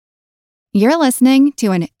You're listening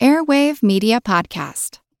to an Airwave Media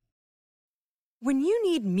Podcast. When you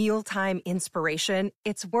need mealtime inspiration,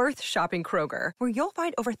 it's worth shopping Kroger, where you'll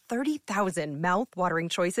find over 30,000 mouth-watering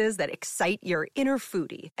choices that excite your inner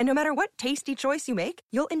foodie. And no matter what tasty choice you make,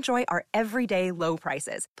 you'll enjoy our everyday low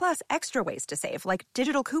prices, plus extra ways to save, like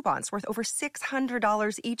digital coupons worth over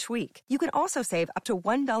 $600 each week. You can also save up to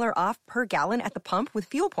 $1 off per gallon at the pump with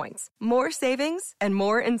fuel points. More savings and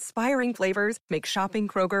more inspiring flavors make shopping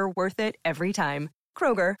Kroger worth it every time.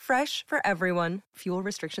 Kroger, fresh for everyone. Fuel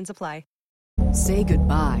restrictions apply. Say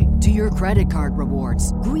goodbye to your credit card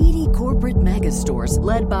rewards. Greedy corporate mega stores,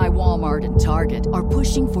 led by Walmart and Target, are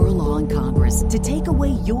pushing for a law in Congress to take away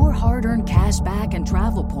your hard-earned cash back and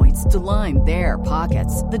travel points to line their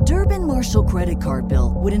pockets. The Durbin-Marshall credit card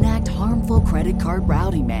bill would enact harmful credit card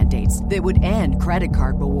routing mandates that would end credit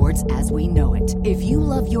card rewards as we know it. If you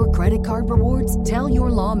love your credit card rewards, tell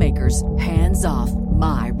your lawmakers, hands off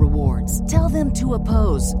my rewards. Tell them to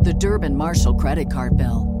oppose the Durbin-Marshall credit card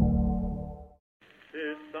bill.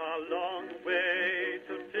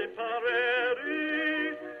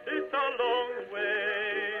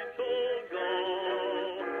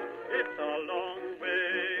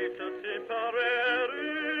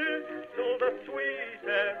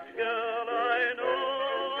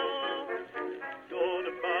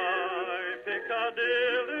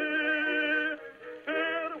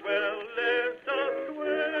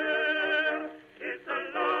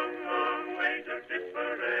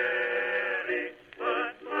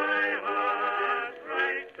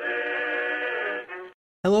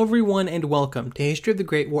 Hello everyone and welcome to History of the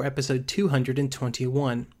Great War episode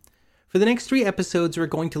 221. For the next 3 episodes we're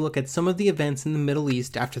going to look at some of the events in the Middle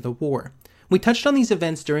East after the war. We touched on these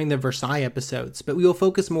events during the Versailles episodes, but we will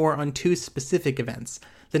focus more on 2 specific events,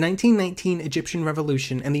 the 1919 Egyptian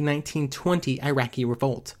Revolution and the 1920 Iraqi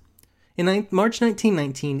Revolt. In March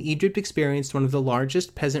 1919, Egypt experienced one of the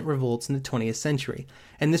largest peasant revolts in the 20th century,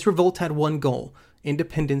 and this revolt had one goal: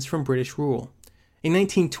 independence from British rule. In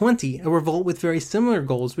 1920, a revolt with very similar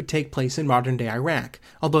goals would take place in modern-day Iraq,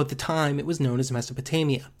 although at the time it was known as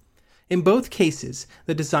Mesopotamia. In both cases,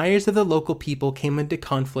 the desires of the local people came into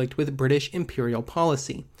conflict with British imperial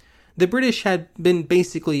policy. The British had been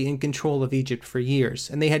basically in control of Egypt for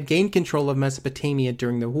years, and they had gained control of Mesopotamia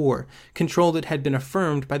during the war, control that had been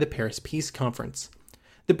affirmed by the Paris Peace Conference.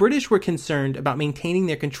 The British were concerned about maintaining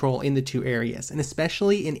their control in the 2 areas, and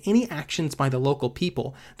especially in any actions by the local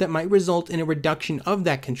people that might result in a reduction of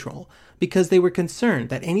that control, because they were concerned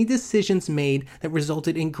that any decisions made that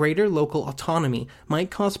resulted in greater local autonomy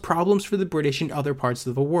might cause problems for the British in other parts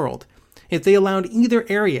of the world. If they allowed either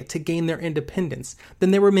area to gain their independence,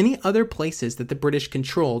 then there were many other places that the British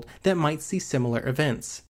controlled that might see similar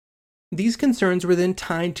events. These concerns were then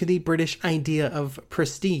tied to the British idea of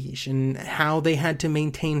prestige and how they had to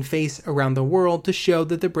maintain face around the world to show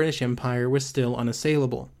that the British Empire was still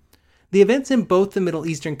unassailable. The events in both the Middle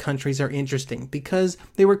Eastern countries are interesting because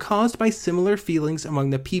they were caused by similar feelings among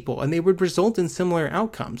the people and they would result in similar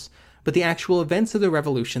outcomes, but the actual events of the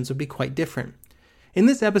revolutions would be quite different. In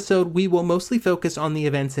this episode, we will mostly focus on the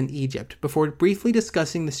events in Egypt before briefly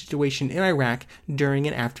discussing the situation in Iraq during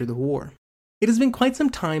and after the war. It has been quite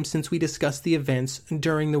some time since we discussed the events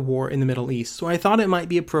during the war in the Middle East, so I thought it might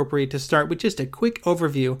be appropriate to start with just a quick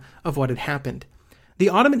overview of what had happened. The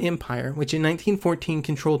Ottoman Empire, which in 1914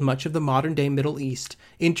 controlled much of the modern-day Middle East,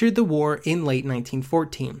 entered the war in late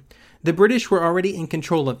 1914. The British were already in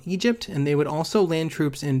control of Egypt, and they would also land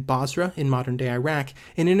troops in Basra in modern-day Iraq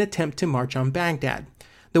in an attempt to march on Baghdad.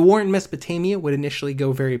 The war in Mesopotamia would initially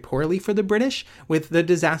go very poorly for the British, with the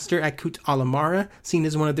disaster at Kut al-Amara seen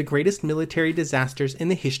as one of the greatest military disasters in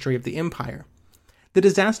the history of the empire. The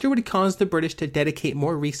disaster would cause the British to dedicate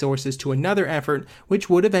more resources to another effort, which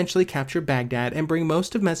would eventually capture Baghdad and bring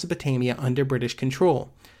most of Mesopotamia under British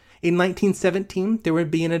control. In 1917, there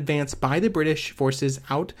would be an advance by the British forces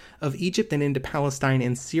out of Egypt and into Palestine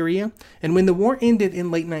and Syria, and when the war ended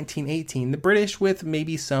in late 1918, the British, with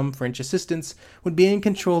maybe some French assistance, would be in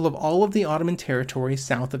control of all of the Ottoman territory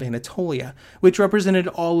south of Anatolia, which represented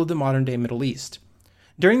all of the modern-day Middle East.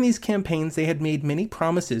 During these campaigns, they had made many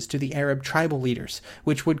promises to the Arab tribal leaders,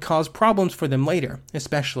 which would cause problems for them later,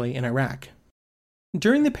 especially in Iraq.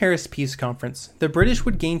 During the Paris Peace Conference, the British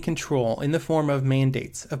would gain control in the form of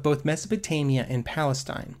mandates of both Mesopotamia and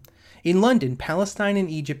Palestine. In London, Palestine and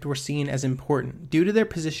Egypt were seen as important due to their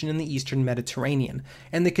position in the eastern Mediterranean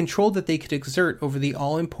and the control that they could exert over the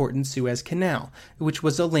all-important Suez Canal, which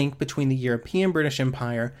was a link between the European British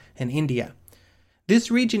Empire and India. This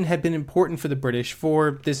region had been important for the British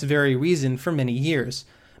for this very reason for many years.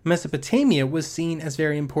 Mesopotamia was seen as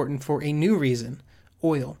very important for a new reason: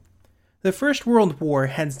 oil. The First World War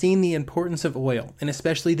had seen the importance of oil, and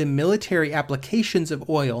especially the military applications of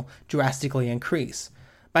oil, drastically increase.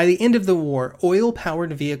 By the end of the war,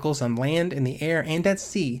 oil-powered vehicles on land, in the air, and at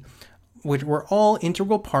sea, which were all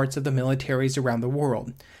integral parts of the militaries around the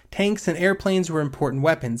world. Tanks and airplanes were important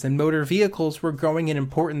weapons, and motor vehicles were growing in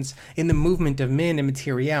importance in the movement of men and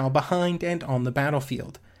materiel behind and on the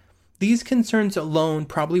battlefield. These concerns alone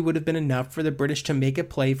probably would have been enough for the British to make a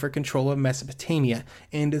play for control of Mesopotamia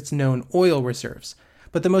and its known oil reserves.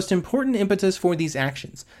 But the most important impetus for these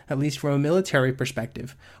actions, at least from a military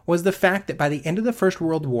perspective, was the fact that by the end of the First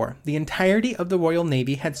World War, the entirety of the Royal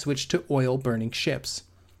Navy had switched to oil-burning ships.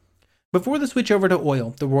 Before the switch over to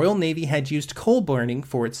oil, the Royal Navy had used coal burning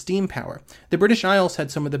for its steam power. The British Isles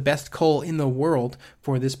had some of the best coal in the world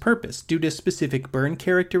for this purpose, due to specific burn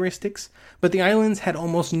characteristics, but the islands had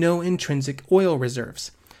almost no intrinsic oil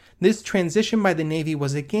reserves. This transition by the Navy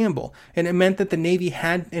was a gamble, and it meant that the Navy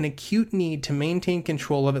had an acute need to maintain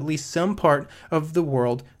control of at least some part of the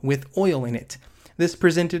world with oil in it. This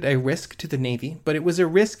presented a risk to the Navy, but it was a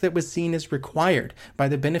risk that was seen as required by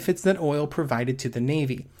the benefits that oil provided to the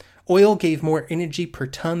Navy. Oil gave more energy per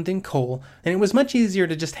ton than coal, and it was much easier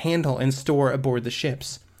to just handle and store aboard the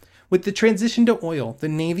ships. With the transition to oil, the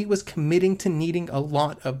Navy was committing to needing a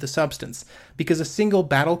lot of the substance, because a single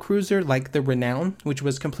battle cruiser like the Renown, which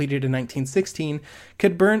was completed in 1916,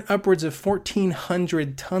 could burn upwards of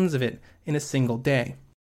 1,400 tons of it in a single day.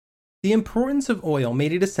 The importance of oil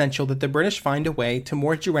made it essential that the British find a way to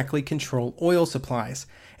more directly control oil supplies,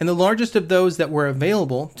 and the largest of those that were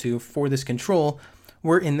available for this control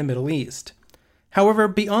were in the Middle East. However,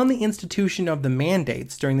 beyond the institution of the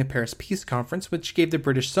mandates during the Paris Peace Conference, which gave the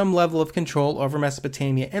British some level of control over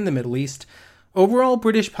Mesopotamia and the Middle East, overall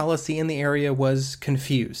British policy in the area was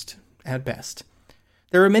confused, at best.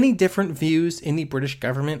 There are many different views in the British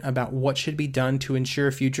government about what should be done to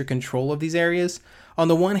ensure future control of these areas. On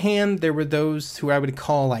the one hand, there were those who I would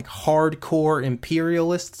call hardcore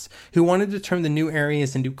imperialists who wanted to turn the new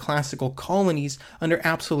areas into classical colonies under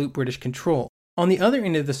absolute British control. On the other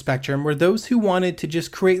end of the spectrum were those who wanted to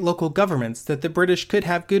just create local governments that the British could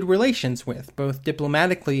have good relations with, both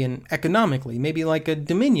diplomatically and economically, maybe like a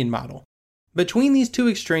Dominion model. Between these two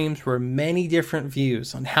extremes were many different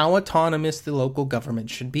views on how autonomous the local government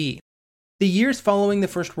should be. The years following the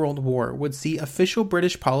First World War would see official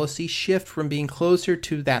British policy shift from being closer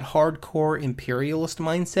to that hardcore imperialist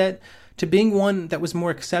mindset to being one that was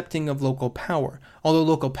more accepting of local power, although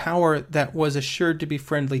local power that was assured to be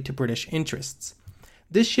friendly to British interests.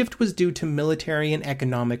 This shift was due to military and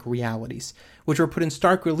economic realities, which were put in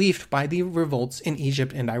stark relief by the revolts in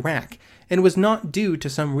Egypt and Iraq, and was not due to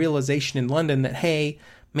some realization in London that, hey,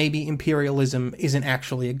 maybe imperialism isn't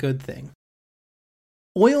actually a good thing.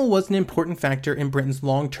 Oil was an important factor in Britain's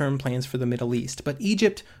long-term plans for the Middle East, but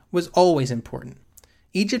Egypt was always important.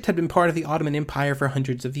 Egypt had been part of the Ottoman Empire for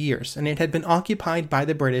hundreds of years, and it had been occupied by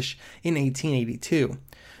the British in 1882.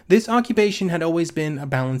 This occupation had always been a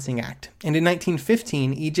balancing act, and in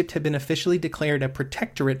 1915, Egypt had been officially declared a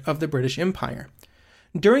protectorate of the British Empire.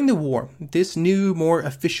 During the war, this new, more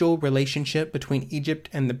official relationship between Egypt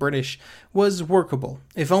and the British was workable,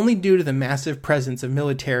 if only due to the massive presence of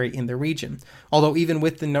military in the region. Although even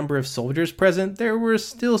with the number of soldiers present, there were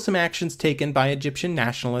still some actions taken by Egyptian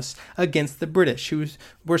nationalists against the British, who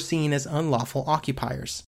were seen as unlawful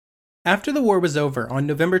occupiers. After the war was over, on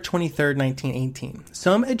November 23, 1918,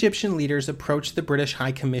 some Egyptian leaders approached the British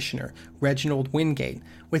High Commissioner, Reginald Wingate,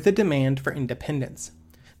 with a demand for independence.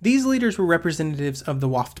 These leaders were representatives of the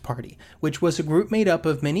Wafd Party, which was a group made up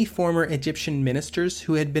of many former Egyptian ministers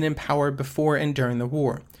who had been in power before and during the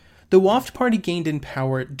war. The Wafd Party gained in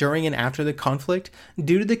power during and after the conflict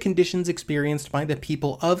due to the conditions experienced by the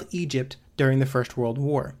people of Egypt during the First World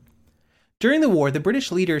War. During the war, the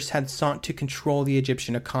British leaders had sought to control the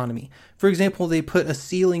Egyptian economy. For example, they put a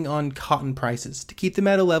ceiling on cotton prices to keep them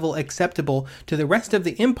at a level acceptable to the rest of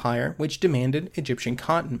the empire, which demanded Egyptian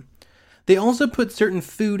cotton. They also put certain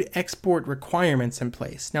food export requirements in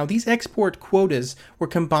place. Now, these export quotas were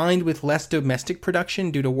combined with less domestic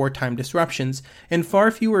production due to wartime disruptions, and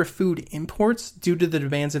far fewer food imports due to the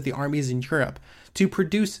demands of the armies in Europe, to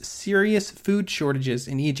produce serious food shortages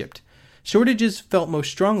in Egypt. Shortages felt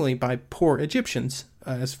most strongly by poor Egyptians,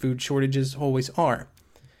 as food shortages always are.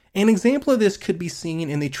 An example of this could be seen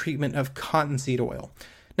in the treatment of cottonseed oil.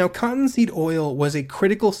 Now, cottonseed oil was a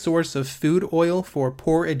critical source of food oil for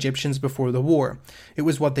poor Egyptians before the war. It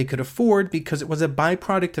was what they could afford because it was a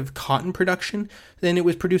byproduct of cotton production, and it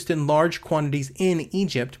was produced in large quantities in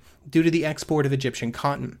Egypt due to the export of Egyptian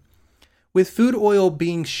cotton. With food oil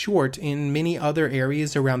being short in many other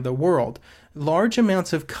areas around the world, large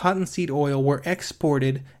amounts of cottonseed oil were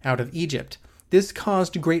exported out of Egypt. This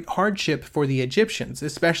caused great hardship for the Egyptians,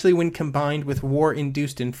 especially when combined with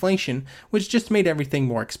war-induced inflation, which just made everything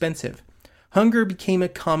more expensive. Hunger became a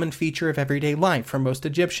common feature of everyday life for most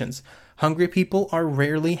Egyptians. Hungry people are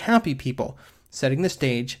rarely happy people, setting the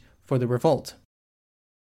stage for the revolt.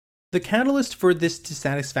 The catalyst for this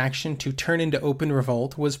dissatisfaction to turn into open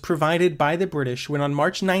revolt was provided by the British when on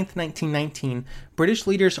March 9, 1919, British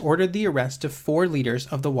leaders ordered the arrest of 4 leaders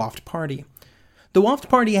of the Wafd Party. The Wafd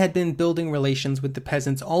Party had been building relations with the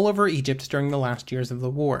peasants all over Egypt during the last years of the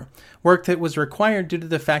war, work that was required due to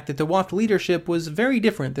the fact that the Wafd leadership was very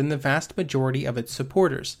different than the vast majority of its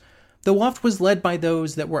supporters. The Wafd was led by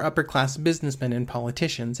those that were upper-class businessmen and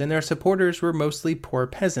politicians, and their supporters were mostly poor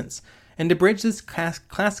peasants. And to bridge this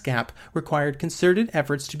class gap required concerted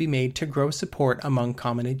efforts to be made to grow support among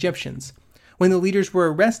common Egyptians. When the leaders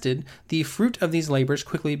were arrested, the fruit of these labors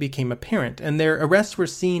quickly became apparent, and their arrests were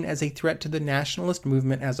seen as a threat to the nationalist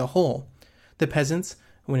movement as a whole. The peasants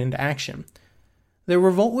went into action. The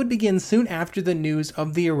revolt would begin soon after the news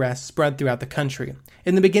of the arrest spread throughout the country.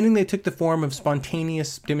 In the beginning, they took the form of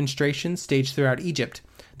spontaneous demonstrations staged throughout Egypt.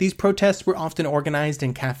 These protests were often organized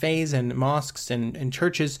in cafes and mosques and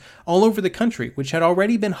churches all over the country, which had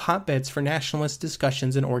already been hotbeds for nationalist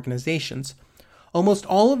discussions and organizations. Almost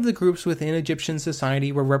all of the groups within Egyptian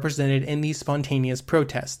society were represented in these spontaneous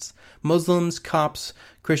protests. Muslims, Copts,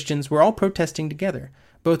 Christians were all protesting together.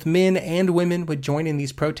 Both men and women would join in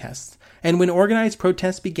these protests. And when organized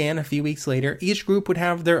protests began a few weeks later, each group would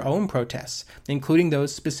have their own protests, including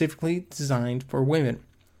those specifically designed for women.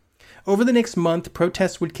 Over the next month,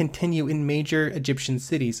 protests would continue in major Egyptian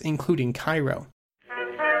cities, including Cairo.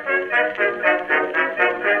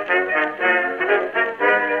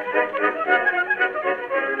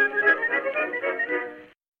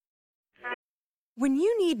 When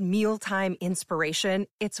you need mealtime inspiration,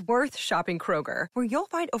 it's worth shopping Kroger, where you'll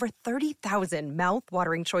find over 30,000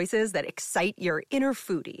 mouth-watering choices that excite your inner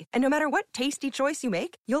foodie. And no matter what tasty choice you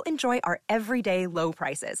make, you'll enjoy our everyday low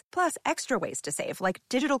prices, plus extra ways to save, like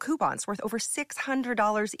digital coupons worth over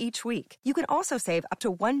 $600 each week. You can also save up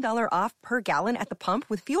to $1 off per gallon at the pump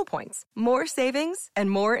with fuel points. More savings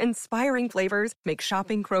and more inspiring flavors make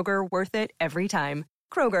shopping Kroger worth it every time.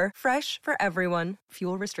 Kroger, fresh for everyone.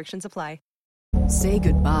 Fuel restrictions apply. Say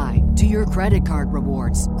goodbye to your credit card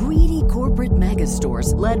rewards. Greedy corporate mega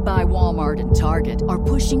stores, led by Walmart and Target, are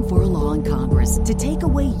pushing for a law in Congress to take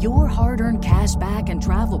away your hard-earned cash back and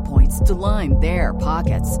travel points to line their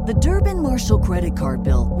pockets. The Durbin-Marshall credit card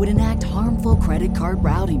bill would enact harmful credit card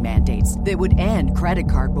routing mandates that would end credit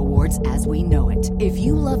card rewards as we know it. If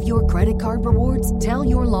you love your credit card rewards, tell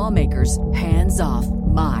your lawmakers, hands off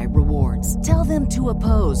my rewards. Tell them to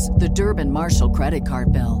oppose the Durbin-Marshall credit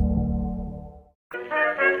card bill.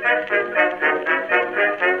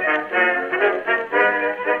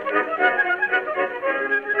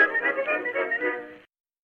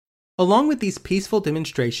 Along with these peaceful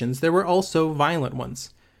demonstrations, there were also violent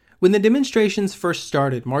ones. When the demonstrations first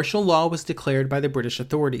started, martial law was declared by the British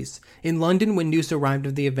authorities. In London, when news arrived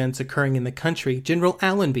of the events occurring in the country, General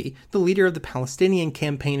Allenby, the leader of the Palestinian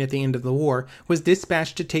campaign at the end of the war, was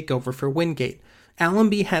dispatched to take over for Wingate.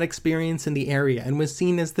 Allenby had experience in the area and was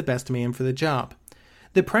seen as the best man for the job.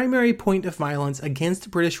 The primary point of violence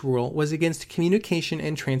against British rule was against communication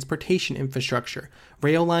and transportation infrastructure.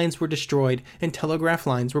 Rail lines were destroyed and telegraph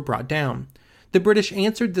lines were brought down. The British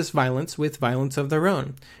answered this violence with violence of their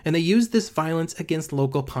own, and they used this violence against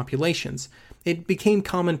local populations. It became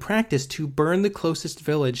common practice to burn the closest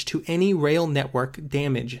village to any rail network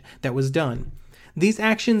damage that was done. These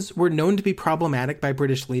actions were known to be problematic by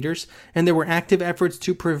British leaders, and there were active efforts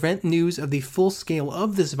to prevent news of the full scale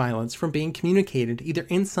of this violence from being communicated either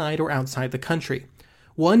inside or outside the country.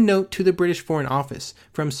 One note to the British Foreign Office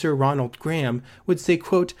from Sir Ronald Graham would say,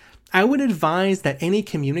 quote, "I would advise that any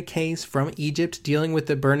communiques from Egypt dealing with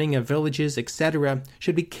the burning of villages, etc.,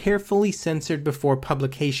 should be carefully censored before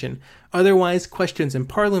publication, otherwise questions in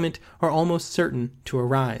Parliament are almost certain to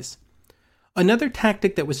arise." Another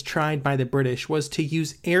tactic that was tried by the British was to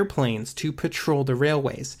use airplanes to patrol the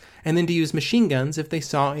railways, and then to use machine guns if they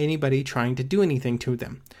saw anybody trying to do anything to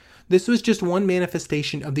them. This was just one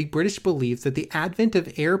manifestation of the British belief that the advent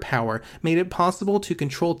of air power made it possible to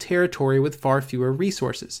control territory with far fewer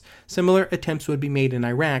resources. Similar attempts would be made in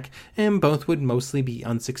Iraq, and both would mostly be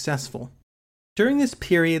unsuccessful. During this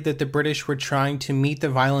period that the British were trying to meet the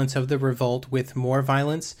violence of the revolt with more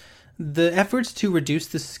violence, the efforts to reduce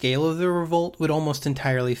the scale of the revolt would almost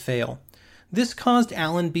entirely fail. This caused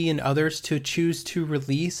Allenby and others to choose to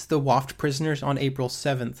release the Wafd prisoners on April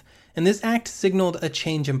 7th, and this act signaled a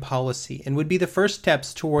change in policy and would be the first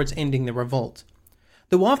steps towards ending the revolt.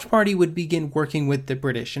 The Wafd Party would begin working with the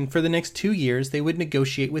British, and for the next 2 years they would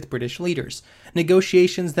negotiate with British leaders,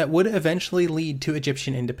 negotiations that would eventually lead to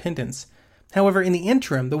Egyptian independence. However, in the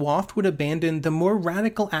interim, the Wafd would abandon the more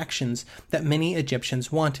radical actions that many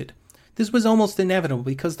Egyptians wanted. This was almost inevitable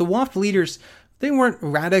because the Wafd leaders, they weren't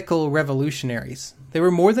radical revolutionaries. They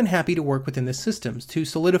were more than happy to work within the systems to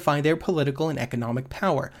solidify their political and economic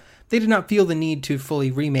power. They did not feel the need to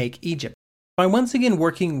fully remake Egypt. By once again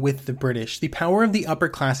working with the British, the power of the upper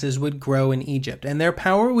classes would grow in Egypt, and their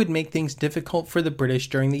power would make things difficult for the British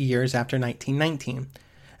during the years after 1919.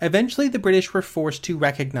 Eventually, the British were forced to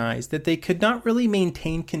recognize that they could not really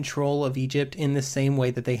maintain control of Egypt in the same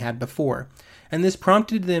way that they had before, and this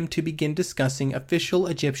prompted them to begin discussing official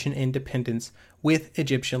Egyptian independence with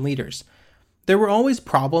Egyptian leaders. There were always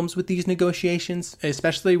problems with these negotiations,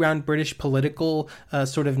 especially around British political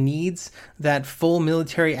needs that full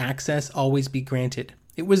military access always be granted.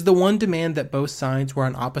 It was the one demand that both sides were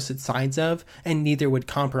on opposite sides of, and neither would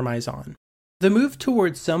compromise on. The move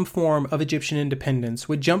towards some form of Egyptian independence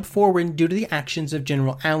would jump forward due to the actions of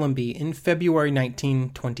General Allenby in February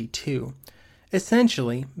 1922.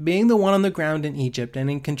 Essentially, being the one on the ground in Egypt and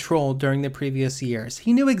in control during the previous years,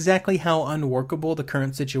 he knew exactly how unworkable the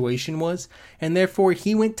current situation was, and therefore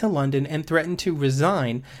he went to London and threatened to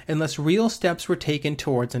resign unless real steps were taken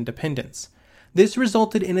towards independence. This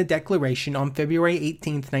resulted in a declaration on February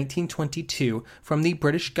 18, 1922, from the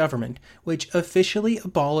British government, which officially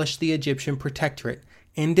abolished the Egyptian protectorate,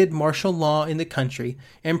 ended martial law in the country,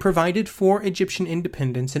 and provided for Egyptian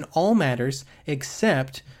independence in all matters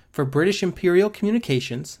except for British imperial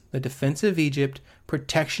communications, the defense of Egypt,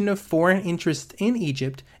 protection of foreign interests in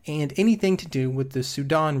Egypt, and anything to do with the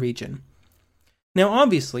Sudan region. Now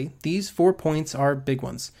obviously, these 4 points are big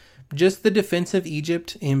ones. Just the defense of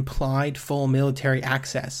Egypt implied full military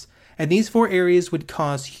access, and these 4 areas would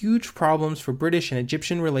cause huge problems for British and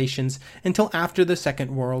Egyptian relations until after the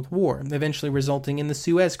Second World War, eventually resulting in the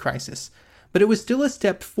Suez Crisis. But it was still a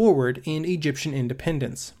step forward in Egyptian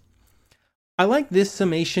independence. I like this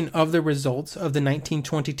summation of the results of the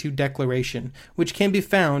 1922 Declaration, which can be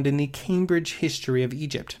found in the Cambridge History of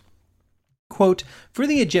Egypt. Quote, "For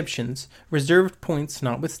the Egyptians, reserved points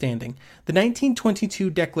notwithstanding, the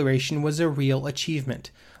 1922 Declaration was a real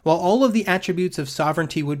achievement. While all of the attributes of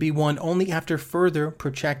sovereignty would be won only after further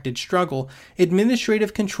protracted struggle,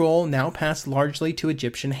 administrative control now passed largely to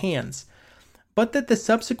Egyptian hands. But that the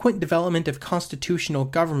subsequent development of constitutional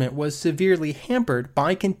government was severely hampered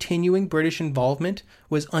by continuing British involvement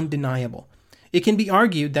was undeniable. It can be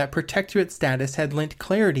argued that protectorate status had lent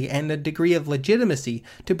clarity and a degree of legitimacy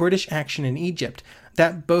to British action in Egypt,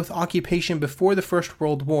 that both occupation before the First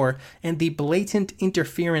World War and the blatant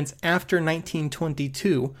interference after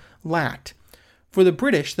 1922 lacked. For the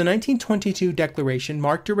British, the 1922 Declaration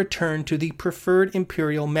marked a return to the preferred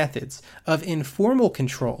imperial methods of informal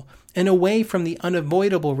control and away from the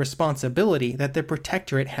unavoidable responsibility that the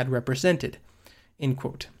protectorate had represented." End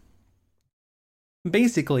quote.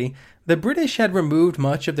 Basically, the British had removed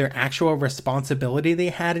much of their actual responsibility they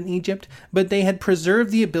had in Egypt, but they had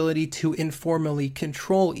preserved the ability to informally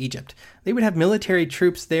control Egypt. They would have military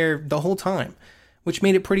troops there the whole time, which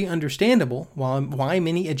made it pretty understandable why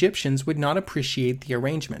many Egyptians would not appreciate the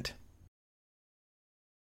arrangement.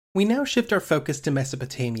 We now shift our focus to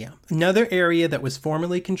Mesopotamia, another area that was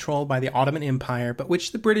formerly controlled by the Ottoman Empire, but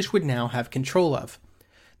which the British would now have control of.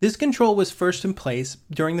 This control was first in place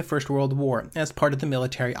during the First World War as part of the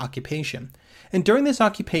military occupation. And during this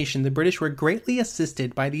occupation, the British were greatly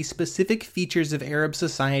assisted by the specific features of Arab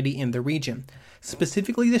society in the region,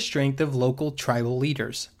 specifically the strength of local tribal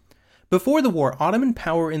leaders. Before the war, Ottoman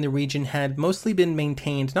power in the region had mostly been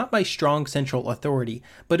maintained not by strong central authority,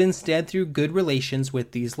 but instead through good relations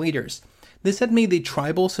with these leaders. This had made the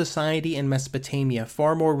tribal society in Mesopotamia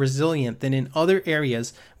far more resilient than in other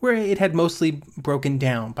areas where it had mostly broken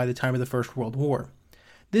down by the time of the First World War.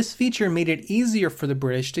 This feature made it easier for the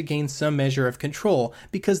British to gain some measure of control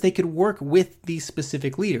because they could work with these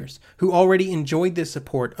specific leaders, who already enjoyed the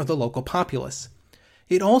support of the local populace.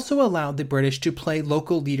 It also allowed the British to play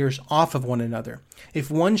local leaders off of one another.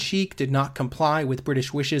 If one sheikh did not comply with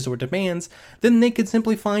British wishes or demands, then they could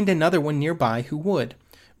simply find another one nearby who would.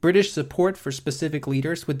 British support for specific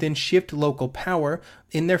leaders would then shift local power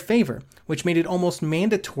in their favor, which made it almost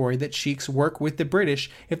mandatory that sheikhs work with the British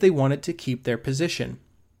if they wanted to keep their position.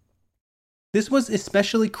 This was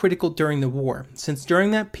especially critical during the war, since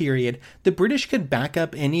during that period, the British could back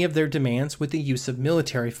up any of their demands with the use of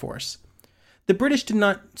military force. The British did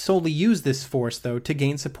not solely use this force, though, to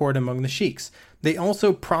gain support among the sheiks. They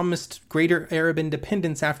also promised greater Arab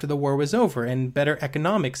independence after the war was over and better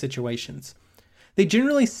economic situations. They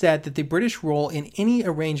generally said that the British role in any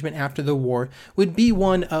arrangement after the war would be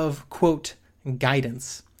one of, quote,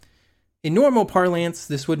 guidance. In normal parlance,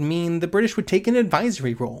 this would mean the British would take an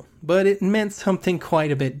advisory role, but it meant something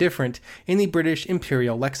quite a bit different in the British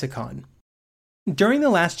imperial lexicon. During the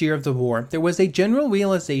last year of the war, there was a general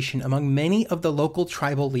realization among many of the local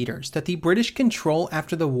tribal leaders that the British control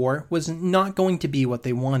after the war was not going to be what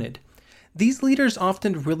they wanted. These leaders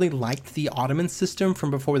often really liked the Ottoman system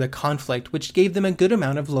from before the conflict, which gave them a good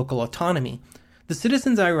amount of local autonomy. The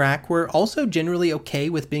citizens of Iraq were also generally okay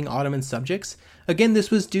with being Ottoman subjects. Again, this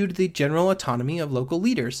was due to the general autonomy of local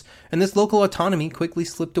leaders, and this local autonomy quickly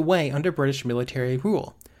slipped away under British military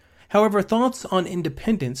rule. However, thoughts on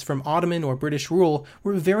independence from Ottoman or British rule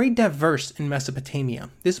were very diverse in Mesopotamia.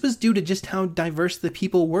 This was due to just how diverse the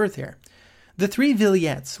people were there. The three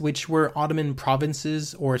vilayets, which were Ottoman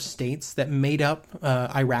provinces or states that made up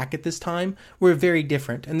Iraq at this time, were very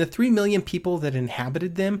different, and the 3 million people that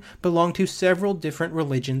inhabited them belonged to several different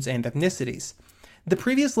religions and ethnicities. The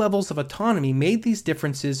previous levels of autonomy made these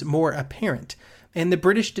differences more apparent, and the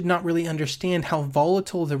British did not really understand how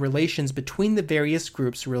volatile the relations between the various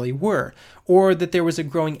groups really were, or that there was a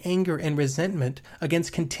growing anger and resentment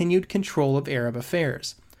against continued control of Arab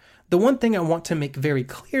affairs. The one thing I want to make very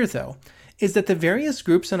clear, though, is that the various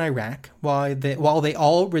groups in Iraq, while they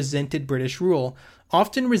all resented British rule,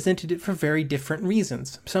 often resented it for very different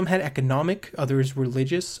reasons. Some had economic, others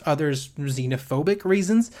religious, others xenophobic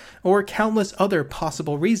reasons, or countless other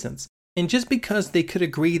possible reasons. And just because they could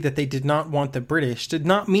agree that they did not want the British did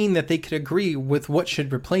not mean that they could agree with what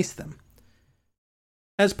should replace them.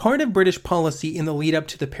 As part of British policy in the lead-up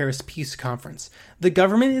to the Paris Peace Conference, the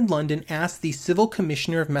government in London asked the Civil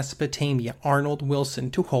Commissioner of Mesopotamia, Arnold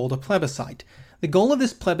Wilson, to hold a plebiscite. The goal of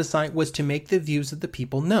this plebiscite was to make the views of the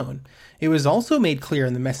people known. It was also made clear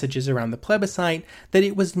in the messages around the plebiscite that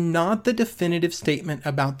it was not the definitive statement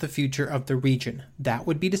about the future of the region. That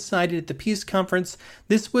would be decided at the peace conference.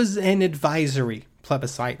 This was an advisory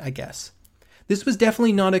plebiscite, I guess. This was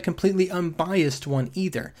definitely not a completely unbiased one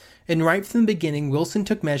either, and right from the beginning, Wilson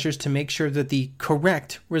took measures to make sure that the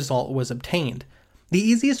correct result was obtained. The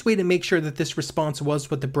easiest way to make sure that this response was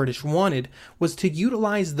what the British wanted was to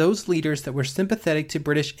utilize those leaders that were sympathetic to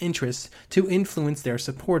British interests to influence their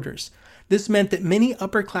supporters. This meant that many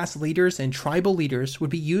upper-class leaders and tribal leaders would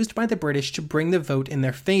be used by the British to bring the vote in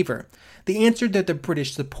their favor. The answer that the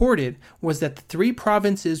British supported was that the 3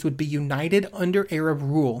 provinces would be united under Arab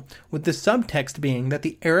rule, with the subtext being that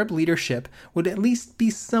the Arab leadership would at least be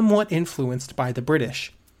somewhat influenced by the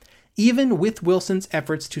British. Even with Wilson's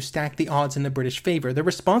efforts to stack the odds in the British favor, the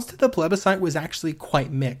response to the plebiscite was actually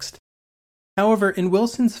quite mixed. However, in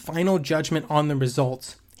Wilson's final judgment on the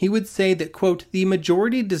results, he would say that, quote, the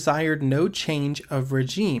majority desired no change of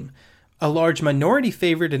regime. A large minority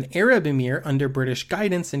favored an Arab emir under British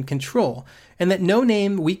guidance and control, and that no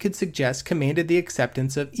name we could suggest commanded the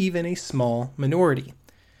acceptance of even a small minority.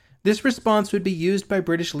 This response would be used by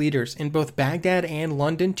British leaders in both Baghdad and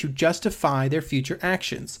London to justify their future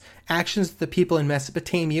actions that the people in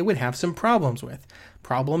Mesopotamia would have some problems with,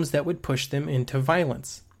 problems that would push them into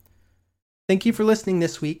violence. Thank you for listening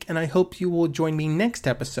this week, and I hope you will join me next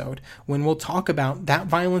episode when we'll talk about that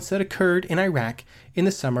violence that occurred in Iraq in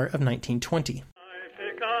the summer of 1920.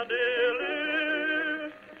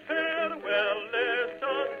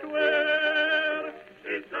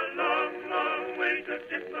 It's a long, long way to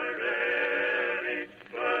Tipperary.